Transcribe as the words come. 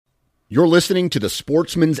You're listening to the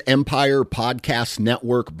Sportsman's Empire Podcast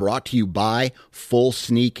Network, brought to you by Full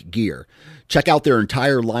Sneak Gear. Check out their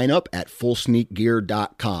entire lineup at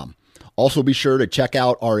fullsneakgear.com. Also be sure to check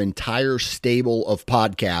out our entire stable of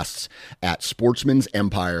podcasts at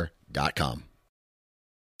sportsmansempire.com.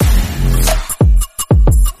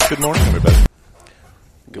 Good morning, everybody.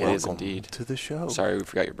 It is indeed. To the show. Sorry, we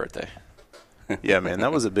forgot your birthday. Yeah, man,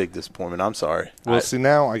 that was a big disappointment. I'm sorry. Well, see,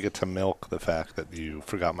 now I get to milk the fact that you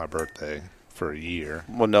forgot my birthday for a year.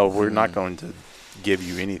 Well, no, we're not going to give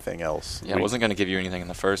you anything else. Yeah, I wasn't going to give you anything in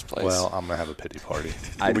the first place. Well, I'm going to have a pity party.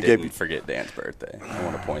 I didn't forget Dan's birthday. I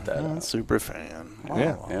want to point that out. Super fan.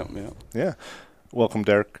 Yeah. Yep. Welcome,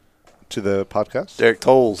 Derek, to the podcast. Derek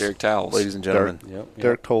Tolles. Derek Towels. Ladies and gentlemen. Yep.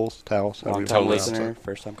 Derek Tolles, Towels. Long-time listener,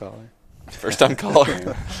 first-time caller. First-time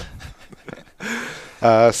caller.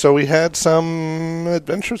 So we had some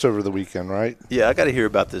adventures over the weekend, right? Yeah, I got to hear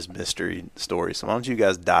about this mystery story. So why don't you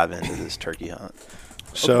guys dive into this turkey hunt?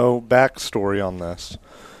 So, backstory on this.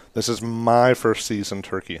 This is my first season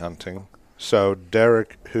turkey hunting. So,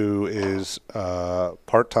 Derek, who is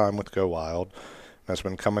part-time with Go Wild, has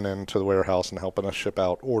been coming into the warehouse and helping us ship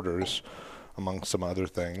out orders, among some other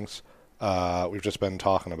things. We've just been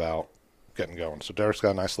talking about getting going. So, Derek's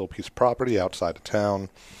got a nice little piece of property outside of town.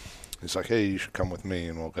 He's like, hey, you should come with me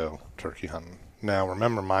and we'll go turkey hunting. Now,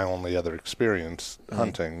 remember, my only other experience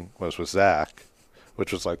hunting was with Zach,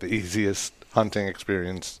 which was like the easiest hunting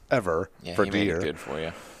experience ever for deer. Made it good for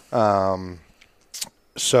you.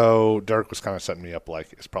 So Derek was kind of setting me up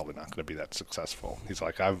like it's probably not going to be that successful. He's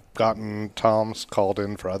like, I've gotten toms called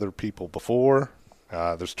in for other people before.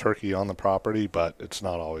 There's turkey on the property, but it's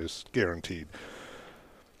not always guaranteed.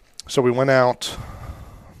 So we went out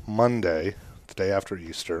Monday, the day after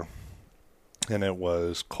Easter, and it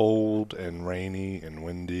was cold and rainy and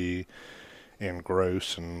windy and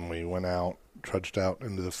gross, and we went out, trudged out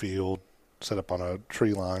into the field, set up on a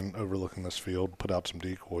tree line overlooking this field, put out some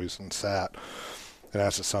decoys, and sat. And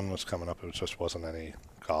as the sun was coming up, it just wasn't any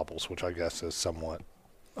gobbles, which I guess is somewhat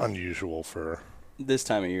unusual for This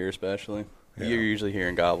time of year especially. Yeah. You're usually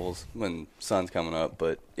hearing gobbles when sun's coming up,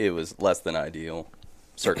 but it was less than ideal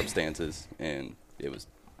circumstances, and it was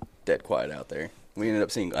dead quiet out there. We ended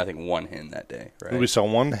up seeing, I think, one hen that day, right? We saw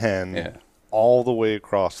one hen all the way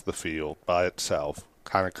across the field by itself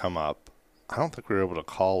kind of come up. I don't think we were able to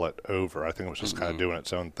call it over. I think it was just kind of doing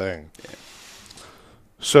its own thing. Yeah.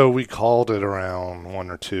 So we called it around 1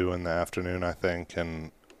 or 2 in the afternoon, I think,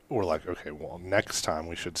 and we're like, okay, well, next time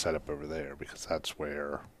we should set up over there because that's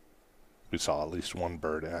where we saw at least one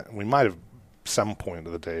bird. And we might have, some point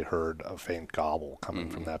of the day, heard a faint gobble coming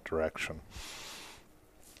from that direction.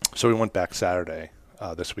 So we went back Saturday,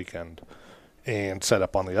 this weekend, and set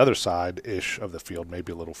up on the other side-ish of the field,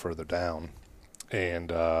 maybe a little further down, and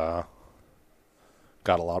got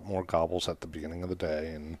a lot more gobbles at the beginning of the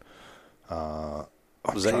day. And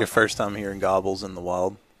Was that your first time hearing gobbles in the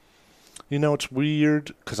wild? You know, it's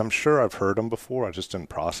weird because I'm sure I've heard them before. I just didn't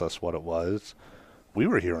process what it was. We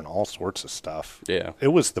were hearing all sorts of stuff. Yeah. It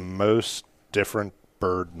was the most different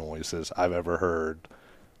bird noises I've ever heard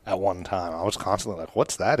at one time. I was constantly like,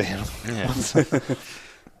 what's that animal? Yeah.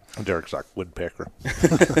 Derek's like, woodpecker.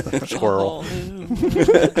 Squirrel.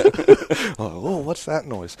 Oh, what's that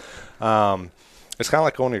noise? It's kind of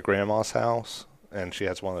like going to your grandma's house, and she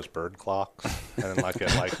has one of those bird clocks, and then like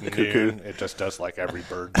at like noon, it just does like every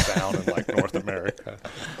bird sound in like North America.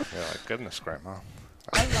 You're like, goodness, Grandma,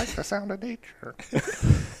 I like the sound of nature.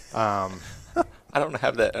 I don't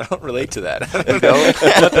have that. I don't relate to that.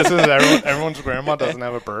 This is everyone's grandma doesn't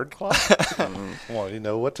have a bird clock. Well, you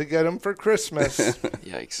know what to get them for Christmas.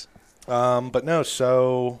 Yikes. But no,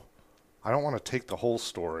 so I don't want to take the whole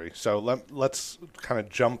story. So let's kind of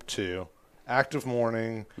jump to active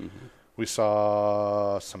morning. Mm-hmm. We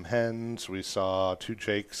saw some hens. We saw 2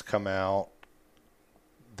 jakes come out.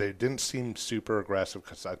 They didn't seem super aggressive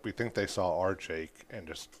because we think they saw our jake and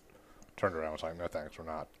just turned around and was like, no thanks, we're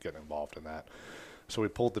not getting involved in that. So we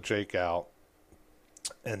pulled the jake out,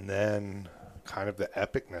 and then kind of the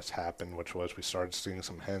epicness happened, which was we started seeing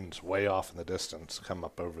some hens way off in the distance come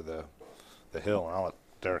up over the hill. And I'll let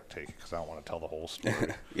Derek take it because I don't want to tell the whole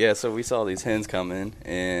story. Yeah, so we saw these hens come in,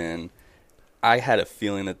 and I had a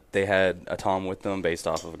feeling that they had a tom with them based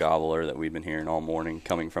off of a gobbler that we'd been hearing all morning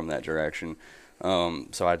coming from that direction. So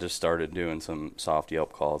I just started doing some soft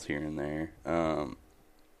yelp calls here and there.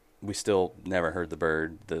 We still never heard the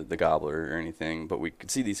bird, the gobbler or anything, but we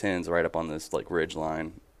could see these hens right up on this like ridge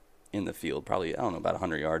line in the field, probably, I don't know, about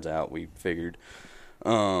 100 yards out, we figured.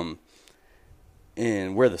 And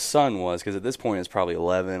where the sun was, because at this point it's probably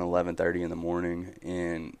 11:30 in the morning,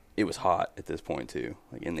 and it was hot at this point too,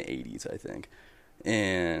 like in the 80s, I think.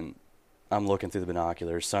 And I'm looking through the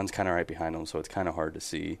binoculars. Sun's kind of right behind them, so it's kind of hard to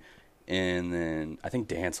see. And then I think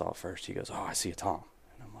Dan saw it first. He goes, "Oh, I see a tom."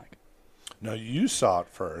 And I'm like, No, you saw it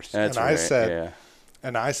first. "That's and right."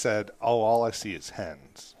 I said, "Oh, all I see is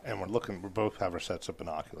hens." And we both have our sets of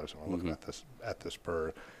binoculars, and we're looking at this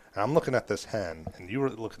bird. And I'm looking at this hen, and you were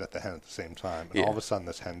looking at the hen at the same time. And all of a sudden,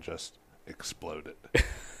 this hen just exploded.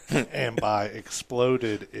 And by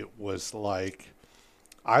exploded, it was like,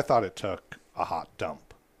 I thought it took a hot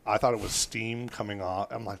dump. I thought it was steam coming off.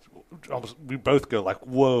 I'm like, we both go like,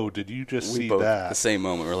 "Whoa! Did you just see both, that?" the same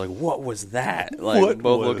moment, we're like, "What was that?" Like What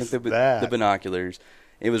both was looking through that? the binoculars.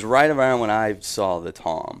 It was right around when I saw the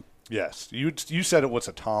tom. Yes, you said it was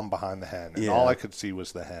a tom behind the hen, and Yeah. all I could see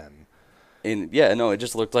was the hen. And yeah, no, it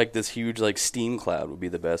just looked like this huge like steam cloud would be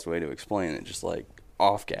the best way to explain it. Just like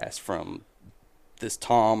off gas from this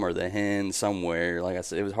tom or the hen somewhere. Like I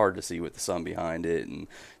said, it was hard to see with the sun behind it, and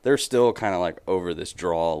they're still kind of like over this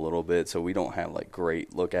draw a little bit, so we don't have like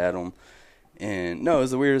great look at them. And no, it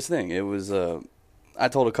was the weirdest thing. It was I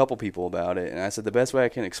told a couple people about it, and I said the best way I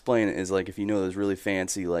can explain it is like if you know those really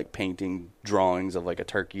fancy like painting drawings of like a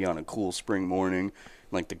turkey on a cool spring morning,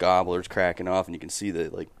 like the gobbler's cracking off, and you can see the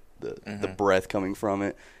like the breath coming from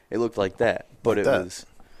it. It looked like that, but Like it that. was.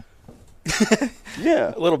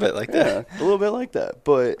 Yeah, A little bit like that. yeah, a little bit like that.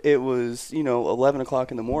 But it was, 11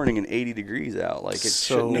 o'clock in the morning and 80 degrees out. Like, it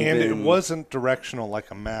So- shouldn't have And been. it wasn't directional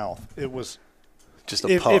like a mouth. It was Just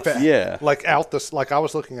a puff. Yeah. like out this. Like I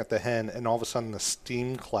was looking at the hen, and all of a sudden the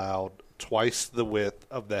steam cloud, twice the width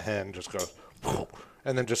of the hen, just goes,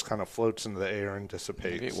 and then just kind of floats into the air and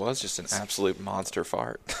dissipates. Maybe it was just an absolute monster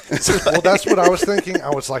fart. Well, that's what I was thinking. I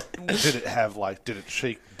was like, did it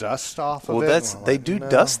shake dust off of Well, it? that's And I'm they like, do no.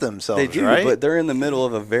 dust themselves, They do, right? but they're in the middle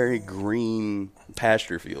of a very green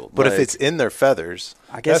pasture field. But if Like, it's in their feathers,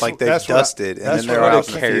 I guess like they've that's what I- dusted, and that's then they're what I out was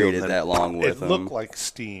in the carried field, it and that long with It them. looked like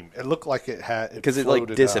steam. It looked like it had 'Cause it, like,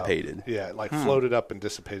 floated dissipated. up. Yeah, it like floated up and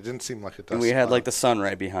dissipated. It didn't seem like a dust. and we had cloud. like the sun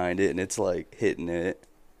right behind it, and it's like hitting it.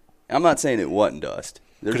 I'm not saying it wasn't dust.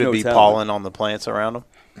 There's could it no be telling. pollen on the plants around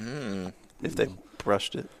them? If they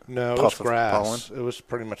brushed it, No, it was puff of grass. pollen? It was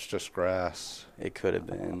pretty much just grass. It could have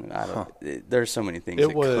been. I don't. There's so many things.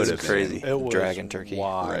 It It was could have crazy. Been. It was Dragon turkey.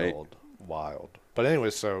 wild. But anyway,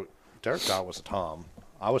 so Derek thought it was a tom.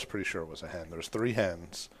 I was pretty sure it was a hen. There's 3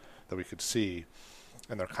 hens that we could see,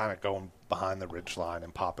 and they're kind of going behind the ridge line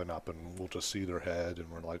and popping up, and we'll just see their head, and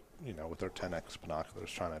we're like, with their 10x binoculars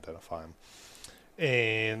trying to identify them.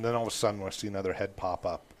 And then all of a sudden, we see another head pop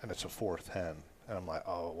up, and it's a 4th hen. And I'm like,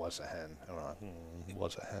 oh, it was a hen. And we're like, it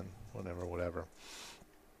was a hen. Whatever.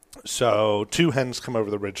 So 2 hens come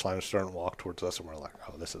over the ridge line and start to walk towards us, and we're like,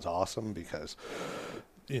 oh, this is awesome because,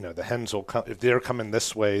 the hens will come. If they're coming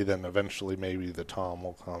this way, then eventually maybe the tom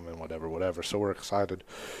will come and whatever. So we're excited.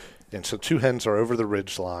 And so 2 hens are over the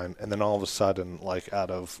ridge line, and then all of a sudden, like out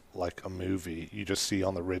of like a movie, you just see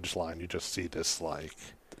on the ridge line, you just see this like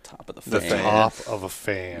Top of the The fan. fan. top of a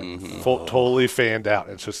fan, totally fanned out.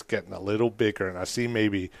 It's just getting a little bigger, and I see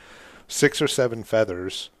maybe 6 or 7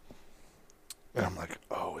 feathers, and I'm like,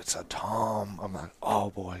 oh, it's a tom. I'm like, oh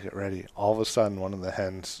boy, get ready. All of a sudden, one of the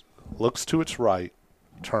hens looks to its right,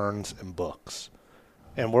 turns, and books.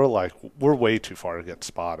 And we're like, we're way too far to get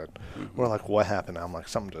spotted. We're like, what happened? I'm like,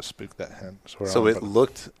 something just spooked that hen. so it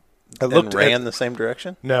looked looked ran the same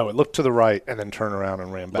direction. No, it looked to the right and then turned around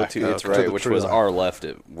and ran back Look to its to right, the which tree was line. our left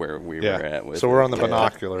at where we were at. With So we're on the it.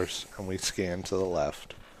 binoculars, and we scan to the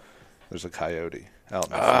left. There's a coyote out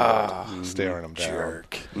in the field staring them down.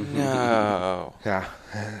 Jerk. No. Yeah,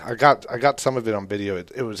 I got some of it on video.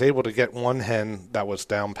 It was able to get one hen that was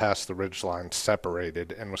down past the ridge line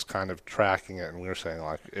separated and was kind of tracking it. And we were saying,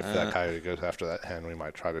 like, if that coyote goes after that hen, we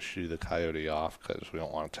might try to shoo the coyote off because we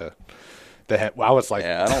don't want it to. I was like,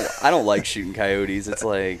 Yeah, I don't like shooting coyotes. It's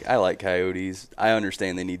like I like coyotes. I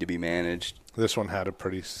understand they need to be managed. this one had a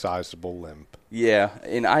pretty sizable limp. Yeah,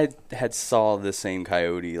 and I had saw the same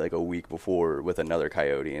coyote like a week before with another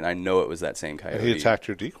coyote, and I know it was that same coyote. And he attacked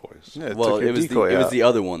your decoys. Yeah, Well, took your it was decoy it was out. the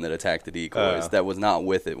other one that attacked the decoys that was not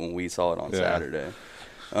with it when we saw it on Yeah. Saturday.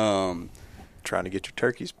 Trying to get your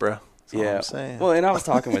turkeys, bro. That's all Yeah. I'm saying. Well, and I was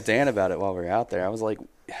talking with Dan about it while we were out there. I was like,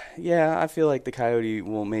 yeah, I feel like the coyote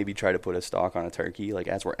will maybe try to put a stalk on a turkey, like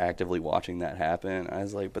as we're actively watching that happen. I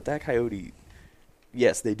was like, but that coyote,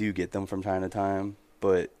 yes, they do get them from time to time,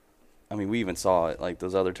 but I mean, we even saw it. Like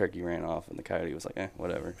those other turkey ran off, and the coyote was like,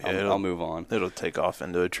 whatever, I'll move on. It'll take off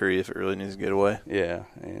into a tree if it really needs to get away. Yeah,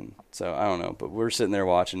 and so I don't know, but we're sitting there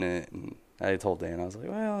watching it, and I told Dan, I was like,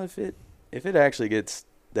 well, if it actually gets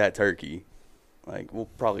that turkey, like we'll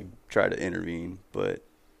probably try to intervene, but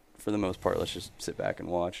for the most part, let's just sit back and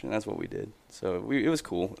watch, and that's what we did. So it was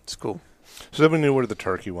cool. It's cool. So then we knew where the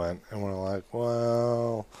turkey went, and we're like,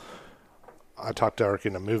 well, I talked to Eric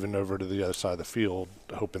into moving over to the other side of the field,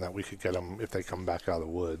 hoping that we could get them if they come back out of the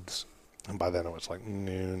woods. And by then it was like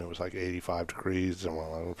noon. It was like 85 degrees, and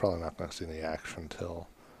we're probably not going to see any action until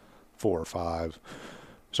 4 or 5.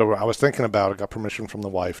 So I was thinking about it, got permission from the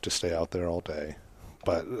wife to stay out there all day.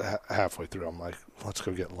 But halfway through, I'm like, let's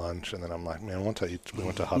go get lunch. And then I'm like, man, we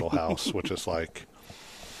went to Huddle House, which is like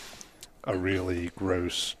a really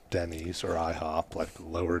gross Denny's or IHOP, like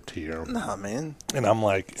lower tier. Nah, man. And I'm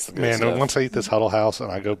like, man, stuff. once I eat this Huddle House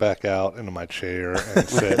and I go back out into my chair and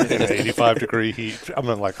sit in 85-degree heat, I'm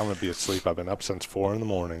gonna be asleep. I've been up since 4 in the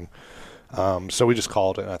morning. So we just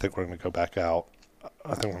called it, and I think we're going to go back out.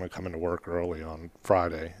 I think we're going to come into work early on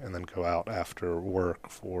Friday and then go out after work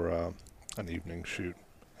for an evening shoot.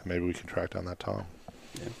 And maybe we can track down that Tom.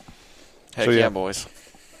 Yeah. Heck So, yeah, yeah. boys.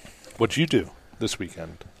 What'd you do this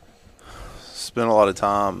weekend? Spent a lot of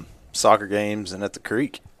time soccer games and at the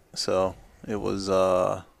creek. So it was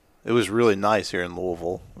really nice here in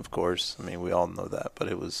Louisville, of course. I mean, we all know that, but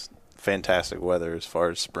it was fantastic weather as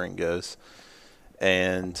far as spring goes.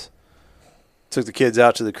 And took the kids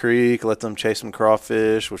out to the creek, let them chase some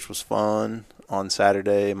crawfish, which was fun. On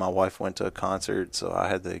Saturday, my wife went to a concert, so I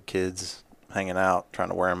had the kids hanging out, trying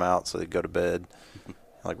to wear them out so they'd go to bed,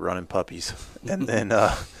 like running puppies. And then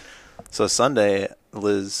so Sunday,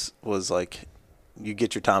 Liz was like, you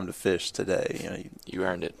get your time to fish today. You know, You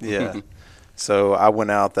earned it. yeah. So I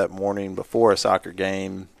went out that morning before a soccer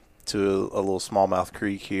game to a little smallmouth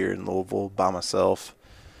creek here in Louisville by myself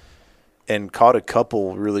and caught a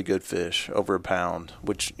couple really good fish over a pound,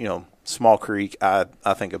 which, you know, small creek, I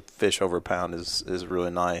think a fish over a pound is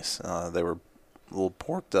really nice. They were a little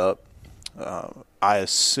porked up. I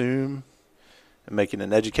assume, making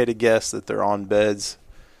an educated guess, that they're on beds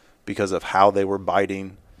because of how they were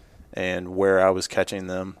biting and where I was catching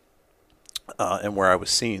them and where I was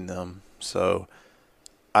seeing them. So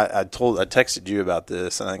I texted you about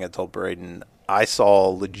this, and I think I told Braden, I saw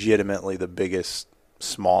legitimately the biggest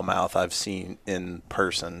smallmouth I've seen in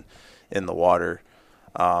person in the water.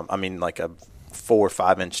 I mean, like a 4 or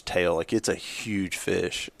 5 inch tail. Like, it's a huge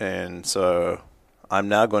fish. And so I'm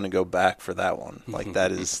now going to go back for that one. Like,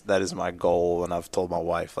 that is my goal. And I've told my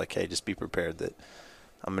wife, like, hey, just be prepared that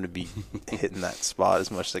I'm going to be hitting that spot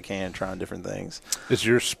as much as I can, trying different things. Is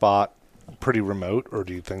your spot pretty remote, or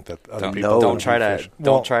do you think that other people No. Don't try to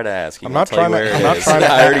ask. He I'm won't not tell you trying where to. it I'm not is. trying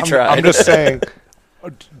to. I already tried. I'm just saying.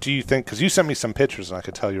 Do you think? Because you sent me some pictures, and I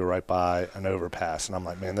could tell you were right by an overpass, and I'm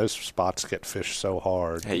like, man, those spots get fished so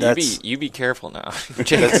hard. Hey, That's- you be careful now.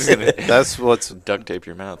 Jake's gonna That's what's duct tape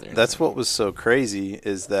your mouth there. That's what was so crazy,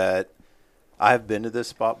 is that I've been to this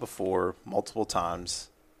spot before multiple times.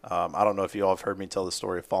 I don't know if you all have heard me tell the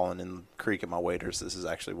story of falling in the creek at my waders. This is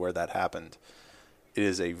actually where that happened. It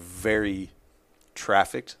is a very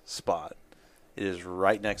trafficked spot. It is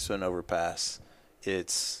right next to an overpass.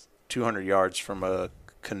 It's 200 yards from a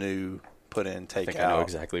canoe put in, take I think out. I know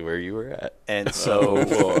exactly where you were at. And so, oh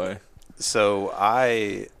boy. so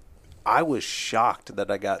I was shocked that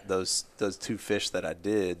I got those 2 fish that I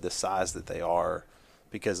did, the size that they are,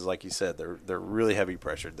 because like you said, they're really heavy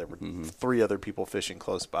pressured. There were 3 other people fishing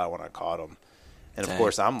close by when I caught them, and of Dang.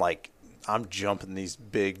 course I'm jumping these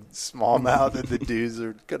big smallmouth, and the dudes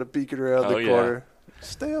are kind of peeking around Oh, the yeah. corner.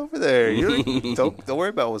 Stay over there. Don't worry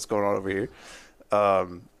about what's going on over here.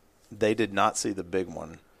 They did not see the big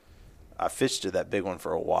one. I fished to that big one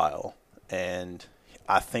for a while, and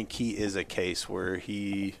I think he is a case where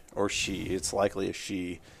he or she, it's likely a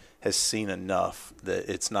she, has seen enough that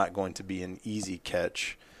it's not going to be an easy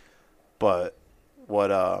catch. But what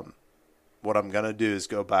I'm going to do is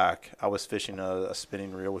go back. I was fishing a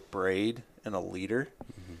spinning reel with braid and a leader,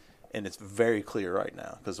 and it's very clear right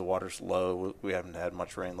now because the water's low. We haven't had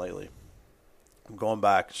much rain lately. I'm going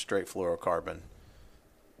back straight fluorocarbon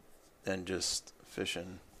and just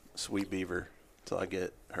fishing sweet beaver till I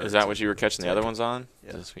get hurt. Is that what you were catching the other ones on?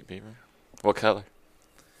 Yeah. The sweet beaver. What color?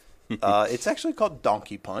 It's actually called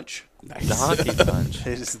Donkey Punch. Donkey punch.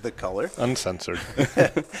 Is the color. Uncensored.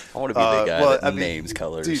 I want to be the guy well, that I mean, names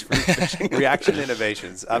colors. Dude, Reaction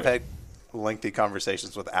Innovations. I've had lengthy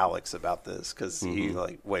conversations with Alex about this because he's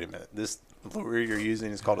like, wait a minute, this lure you're using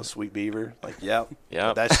is called a sweet beaver? Like, yep.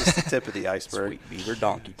 Yep. That's just the tip of the iceberg. Sweet beaver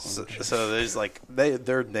donkey So, punch. so there's like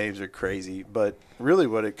their names are crazy, but really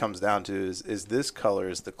what it comes down to is this color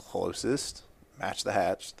is the closest, match the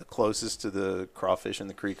hatch, the closest to the crawfish in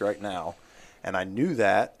the creek right now, and I knew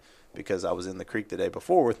that because I was in the creek the day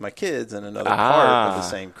before with my kids in another part of the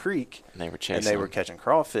same creek, And they were and chasing. they were catching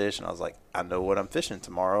crawfish, and I was like, I know what I'm fishing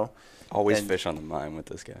tomorrow, Always And- fish on the mind with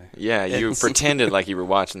this guy. Yeah, you pretended like you were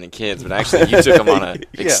watching the kids, but actually you took them on a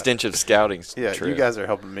Yeah. extensive scouting Yeah, trip. you guys are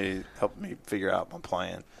helping me figure out my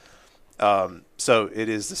plan. So it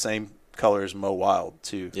is the same color as Mo Wild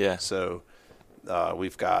too. Yeah. So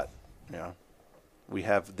we've got, we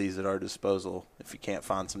have these at our disposal. If you can't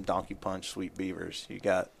find some Donkey Punch Sweet Beavers, you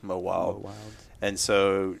got Mo Wild. And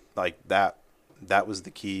so like that was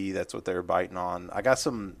the key. That's what they were biting on. I got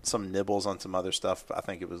some nibbles on some other stuff. I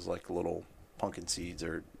think it was like little pumpkin seeds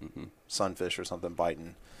or sunfish or something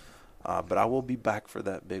biting. But I will be back for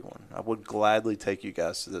that big one. I would gladly take you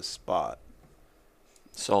guys to this spot,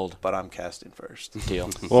 Sold. but I'm casting first. Deal.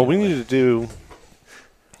 Well, we need to do,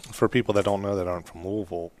 for people that don't know that aren't from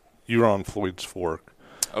Louisville, you're on Floyd's Fork,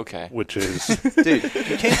 Okay. which is, Dude,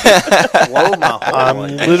 you can't blow my whole I'm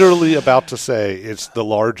like- literally about to say it's the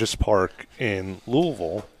largest park in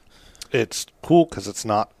Louisville. It's cool because it's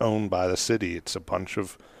not owned by the city. It's a bunch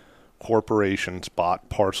of corporations bought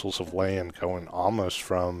parcels of land going almost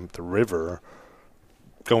from the river,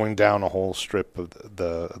 going down a whole strip of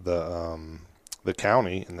the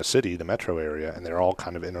county and the city, the metro area, and they're all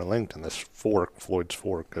kind of interlinked. And this fork, Floyd's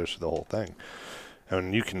Fork, goes through the whole thing.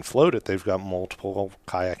 And you can float it. They've got multiple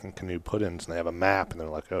kayak and canoe put-ins, and they have a map, and they're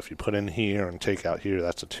like, oh, if you put in here and take out here,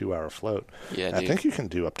 that's a 2-hour float. Yeah, And I dude. think you can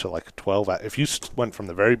do up to like 12 hours. If you went from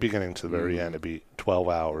the very beginning to the very end, it'd be 12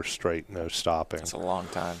 hours straight, no stopping. That's a long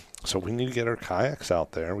time. So we need to get our kayaks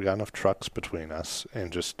out there. We got enough trucks between us,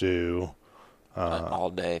 and just do An all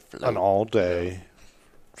day for an all-day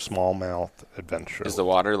smallmouth adventure. Is the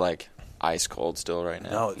water like ice cold still right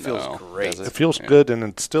now? No, it feels No. great. Does It feels good, and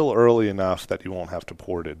it's still early enough that you won't have to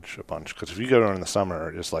portage a bunch. Because if you go during the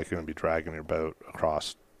summer, it's like you're going to be dragging your boat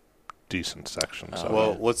across decent sections. Oh,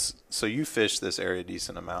 of Well, it. so you fish this area a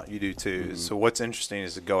decent amount. You do too. Mm-hmm. So what's interesting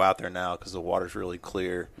is to go out there now because the water's really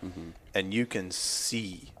clear, and you can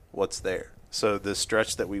see what's there. So the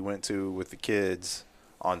stretch that we went to with the kids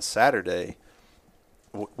on Saturday,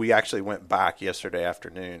 we actually went back yesterday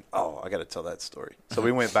afternoon. Oh, I got to tell that story. So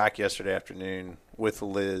we went back yesterday afternoon with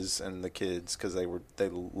Liz and the kids because they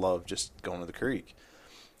love just going to the creek.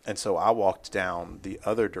 And so I walked down the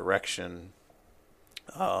other direction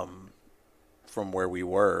from where we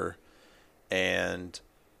were, and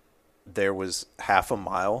there was half a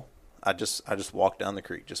mile. I just walked down the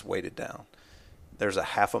creek, just waded down. There's a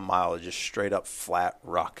half a mile of just straight up flat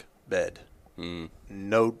rock bed.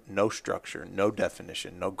 No structure, no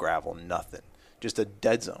definition, no gravel, nothing. Just a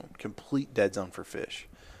dead zone, complete dead zone for fish.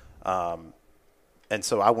 And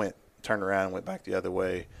so I turned around and went back the other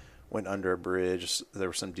way, went under a bridge. There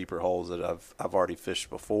were some deeper holes that I've already fished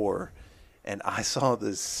before, and I saw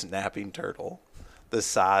this snapping turtle the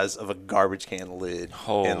size of a garbage can lid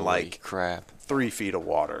Holy in like crap. 3 feet of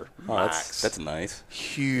water. Oh, max. that's nice.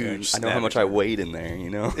 Huge. I know how much I weighed in there, you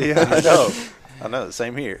know? Yeah, I know. I know.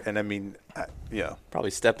 Same here. And I mean, yeah. Probably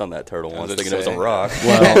stepped on that turtle once was thinking it was a saying. rock.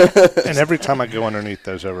 Well, and every time I go underneath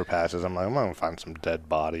those overpasses, I'm like, I'm going to find some dead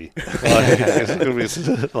body. It's gonna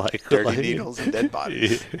be like Dirty needles and dead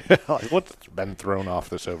bodies. like, what's been thrown off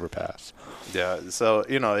this overpass? Yeah. So,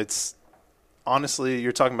 it's honestly,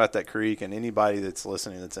 you're talking about that creek, and anybody that's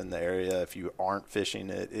listening that's in the area, if you aren't fishing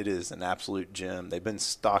it, it is an absolute gem. They've been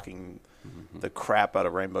stocking the crap out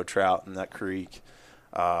of rainbow trout in that creek.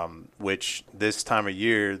 Which this time of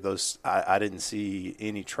year, I didn't see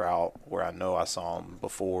any trout where I know I saw them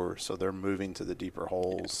before, so they're moving to the deeper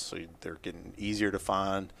holes, so they're getting easier to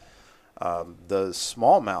find. The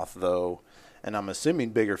smallmouth, though, and I'm assuming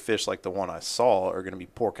bigger fish like the one I saw are going to be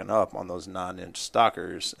porking up on those 9-inch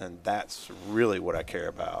stockers, and that's really what I care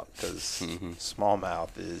about, because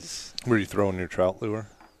smallmouth is Were you throwing your trout lure?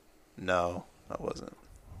 no, I wasn't.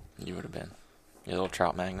 You would have been. Your little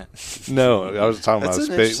trout magnet. No, I was talking That's about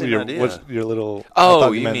an interesting idea. what's your little. I Oh,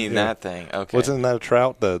 thought you meant, mean that thing. Okay. Wasn't that a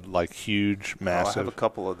trout? The like huge, Oh, I massive. have a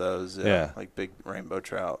couple of those, Yeah. like big rainbow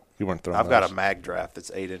trout. You weren't throwing. I've got those. a mag draft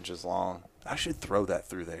that's 8 inches long. I should throw that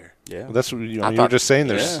through there. Yeah. Well, that's what you I were thought- just saying.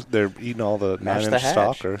 yeah. They're eating all the Match the 9-inch hatch.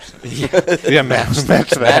 stockers. Yeah, match the Match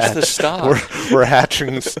hatch. the stock. We're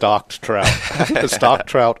hatching stocked trout. The stocked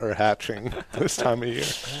trout are hatching this time of year.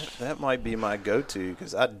 That might be my go-to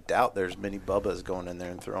because I doubt there's many Bubbas going in there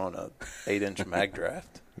and throwing a 8-inch mag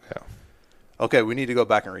draft. Yeah. Okay, we need to go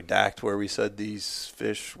back and redact where we said these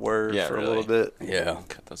fish were Yeah, for really. a little bit. Yeah.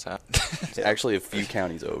 Cut those out. It's actually a few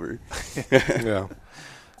counties over. Yeah.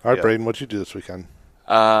 All right, Yeah. Braden, what'd you do this weekend?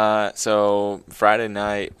 So Friday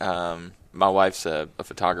night, my wife's a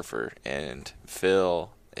photographer, and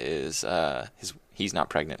Phil is he's not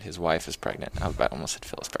pregnant. His wife is pregnant. I almost said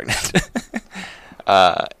Phil is pregnant.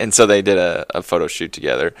 And so they did a photo shoot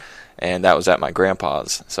together, and that was at my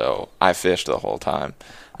grandpa's. So I fished the whole time.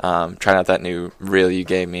 Tried out that new reel you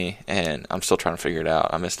gave me, and I'm still trying to figure it out.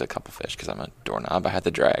 I missed a couple fish because I'm a doorknob. I had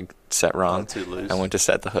the drag set wrong. Too loose. I went to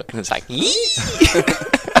set the hook, and it's like,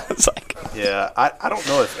 I was like, yeah, I don't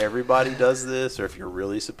know if everybody does this or if you're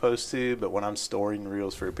really supposed to, but when I'm storing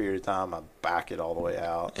reels for a period of time, I back it all the way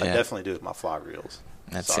out. I Yeah. definitely do with my fly reels.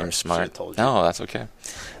 That Sorry, seems smart. should've told you. No, that's okay.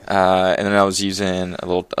 And then I was using a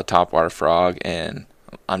topwater frog, and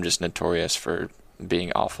I'm just notorious for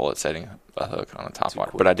being awful at setting a hook on a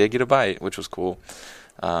topwater. But I did get a bite, which was cool.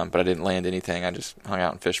 But I didn't land anything. I just hung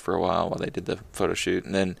out and fished for a while they did the photo shoot.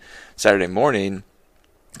 And then Saturday morning,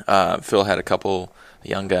 Phil had a couple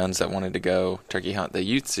young guns that wanted to go turkey hunt the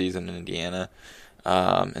youth season in Indiana.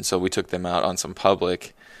 And so we took them out on some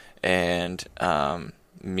public, and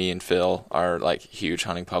me and Phil are like huge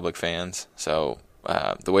hunting public fans. So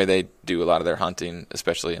the way they do a lot of their hunting,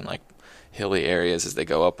 especially in like hilly areas, is they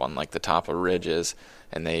go up on like the top of ridges,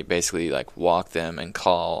 and they basically like walk them and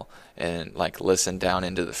call and like listen down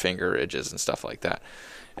into the finger ridges and stuff like that.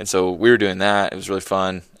 And so we were doing that. It was really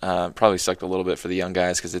fun. Probably sucked a little bit for the young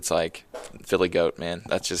guys because it's like Philly goat, man.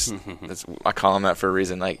 That's just I call him that for a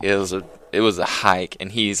reason. Like it was a hike,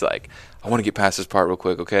 and he's like, I want to get past this part real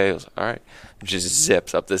quick, okay? I was like, all right. Just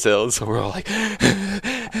zips up this hill, so we're all like,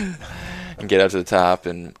 and get up to the top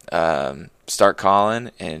and start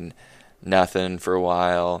calling, and nothing for a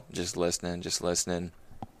while, just listening.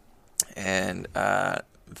 And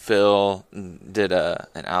Phil did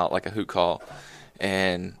an out, like a hoot call,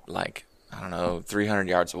 and like, I don't know, 300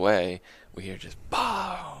 yards away, we hear just,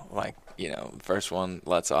 bow, like, you know, first one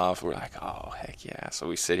lets off. We're like, oh, heck yeah. So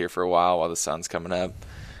we sit here for a while the sun's coming up.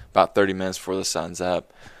 About 30 minutes before the sun's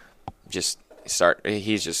up, just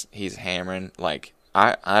he's hammering. Like,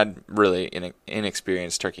 I'm really an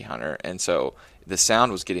inexperienced turkey hunter, and so the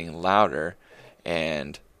sound was getting louder,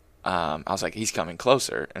 and I was like, he's coming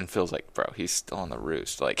closer, and Phil's like, bro, he's still on the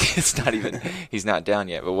roost. Like, it's not even, he's not down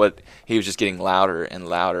yet. But he was just getting louder and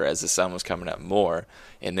louder as the sun was coming up more,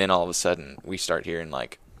 and then all of a sudden we start hearing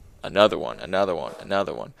like another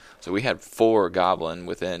one. So we had 4 gobbling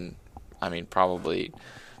within, I mean, probably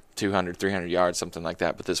 200, 300 yards, something like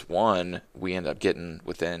that. But this one we ended up getting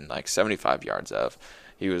within like 75 yards of.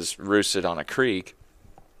 He was roosted on a creek,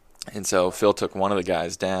 and so Phil took one of the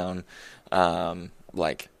guys down,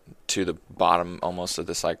 like to the bottom almost of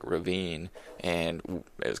this like ravine, and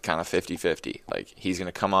it was kind of 50-50. Like, he's going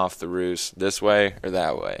to come off the roost this way or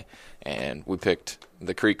that way, and we picked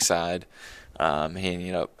the creek side.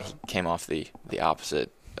 He came off the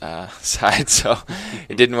opposite side, so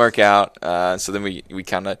it didn't work out. So then we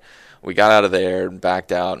got out of there and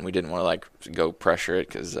backed out, and we didn't want to like go pressure it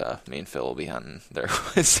because me and Phil will be hunting there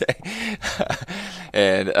Wednesday.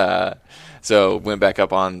 And so went back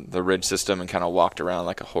up on the ridge system and kind of walked around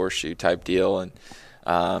like a horseshoe type deal,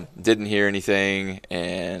 and didn't hear anything,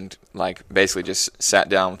 and like basically just sat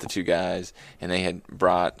down with the 2 guys, and they had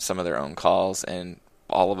brought some of their own calls, and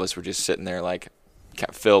all of us were just sitting there like,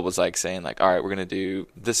 Phil was like saying like, all right, we're going to do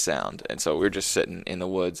this sound. And so we were just sitting in the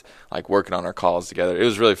woods, like working on our calls together. It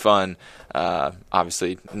was really fun.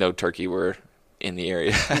 Obviously no turkey were in the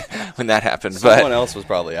area when that happened. Someone else was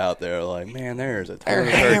probably out there like, man, there's a ton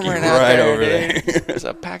of turkey right over there. There's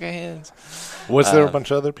a pack of hens. Was there a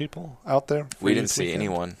bunch of other people out there? We didn't see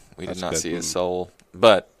anyone. We did not see a soul.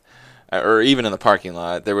 But, or even in the parking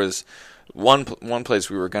lot, there was one place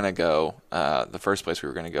we were going to go, the first place we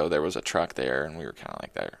were going to go, there was a truck there, and we were kind of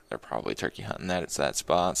like, they're probably turkey hunting that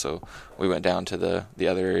spot. So we went down to the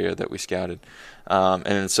other area that we scouted.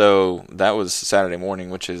 And so that was Saturday morning,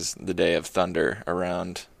 which is the day of thunder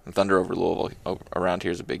over Louisville. Around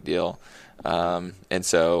here is a big deal. And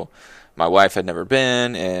so my wife had never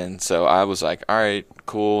been, and so I was like, all right,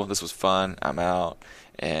 cool, this was fun, I'm out.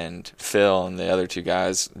 And Phil and the other 2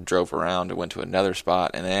 guys drove around and went to another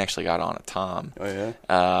spot, and they actually got on a tom. Oh, yeah?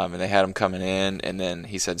 And they had him coming in, and then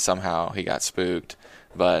he said somehow he got spooked.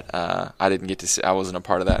 But I didn't get to see, I wasn't a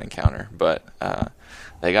part of that encounter. But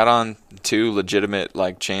they got on 2 legitimate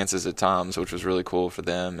like chances at toms, which was really cool for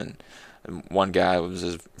them. And one guy, it was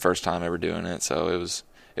his first time ever doing it, so it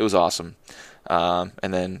was awesome.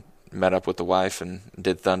 And then met up with the wife and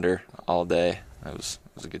did thunder all day. It was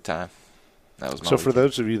a good time. That was my for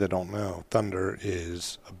those of you that don't know, Thunder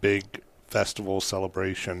is a big festival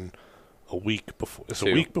celebration a week before. It's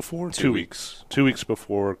a week before? 2 weeks. 2 weeks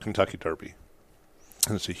before Kentucky Derby.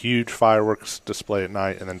 And it's a huge fireworks display at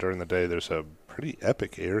night, and then during the day there's a pretty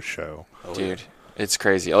epic air show. Dude, it's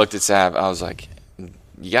crazy. I looked at Sav. I was like,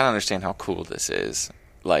 you got to understand how cool this is.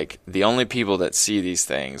 like the only people that see these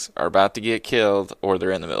things are about to get killed or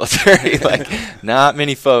they're in the military. Like, not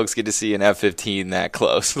many folks get to see an F-15 that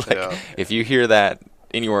close. Like, if you hear that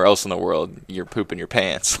anywhere else in the world, you're pooping your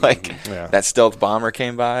pants. Like, that stealth bomber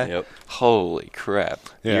came by. Yep. Holy crap!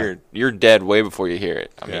 You're dead way before you hear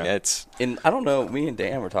it. I mean, it's. And I don't know. Me and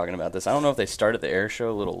Dan were talking about this. I don't know if they started the air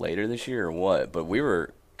show a little later this year or what, but we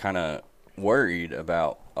were kind of worried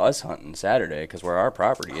about us hunting Saturday because where our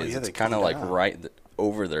property is, it's kind of like right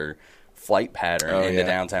over their flight pattern into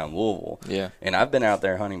downtown Louisville. Yeah. And I've been out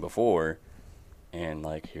there hunting before, and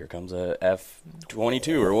like here comes a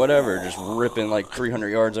F-22 or whatever, just ripping like 300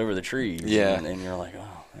 yards over the trees. Yeah. And you're like, oh.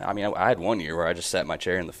 I mean, I had one year where I just sat in my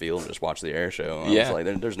chair in the field and just watched the air show. And I was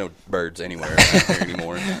like, there's no birds anywhere around here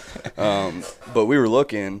anymore. But we were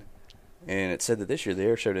looking, and it said that this year the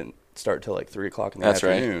air show didn't start till like 3 o'clock in the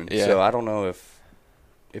afternoon. Right. Yeah. So I don't know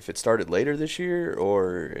if it started later this year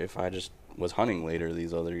or if I just was hunting later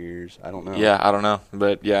these other years. I don't know. Yeah, I don't know.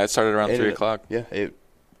 But, it started around 3 o'clock. Yeah, it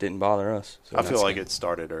didn't bother us. So I feel like it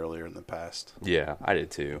started earlier in the past. Yeah, I did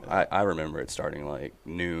too. I remember it starting like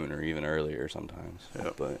noon or even earlier sometimes.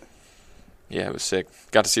 Yep. But yeah, it was sick.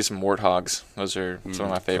 Got to see some warthogs. Those are some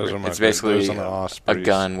of my favorite. my It's basically favorite. a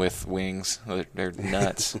gun with wings. They're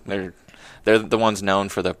nuts. They're the ones known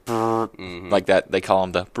for the like that. They call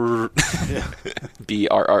them the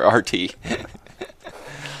BRRRT.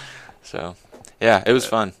 So, yeah, it was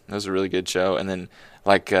fun. It was a really good show. And then,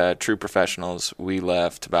 like true professionals, we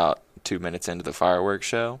left about 2 minutes into the fireworks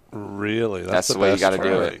show. Really? That's the way you got to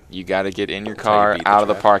do it. You got to get in your car, out of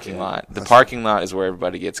the parking lot. The parking lot is where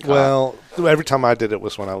everybody gets caught. Well, every time I did it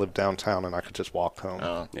was when I lived downtown and I could just walk home.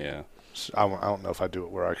 Oh. yeah. So I don't know if I do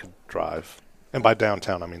it where I could drive. And by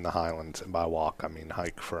downtown, I mean the Highlands, and by walk, I mean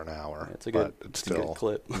hike for an hour. It's a good, it's a good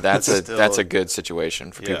clip. That's a good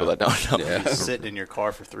situation for people that don't know. Yeah. Sitting in your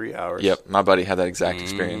car for 3 hours. Yep, my buddy had that exact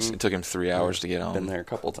experience. It took him 3 hours to get home. Been there a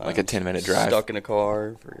couple times. Like a 10-minute drive. Stuck in a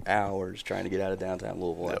car for hours trying to get out of downtown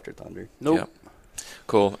Louisville after Thunder. Nope. Yep.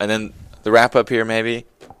 Cool. And then the wrap up here, maybe.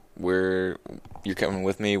 You're coming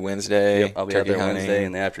with me Wednesday. Yep, I'll be out there Wednesday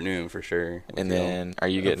in the afternoon for sure. And then, are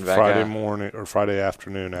you getting back Friday out? morning or Friday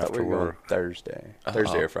afternoon after work? Thursday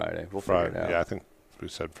or Friday. We'll figure it out. Yeah, I think we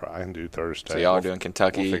said Friday. I can do Thursday. So y'all are doing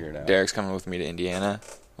Kentucky. We'll figure it out. Derek's coming with me to Indiana.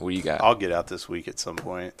 What do you got? I'll get out this week at some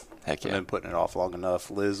point. Heck yeah. I've been putting it off long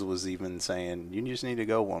enough. Liz was even saying, you just need to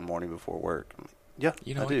go one morning before work. I'm like, yeah,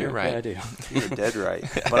 you know I what, do. you're right. Yeah, I do. You're dead right.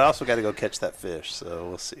 But I also got to go catch that fish, so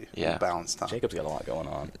we'll see. Yeah. We'll balance time. Jacob's got a lot going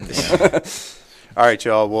on. All right,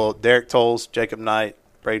 y'all. Well, Derek Tolles, Jacob Knight,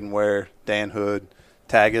 Braden Ware, Dan Hood,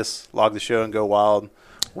 tag us, log the show, and go wild.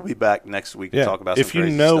 We'll be back next week to talk about some if you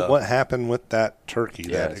crazy know stuff. what happened with that turkey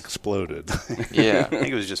that exploded, Yeah. I think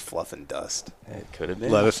it was just fluff and dust. It could have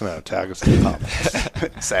been. let us know. Tag us in the comments.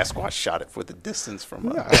 Sasquatch shot it with the distance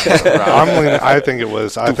from I think it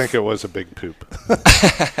was a big poop.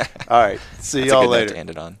 All right. See That's y'all a good note later. to end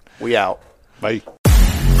it on. We out. Bye.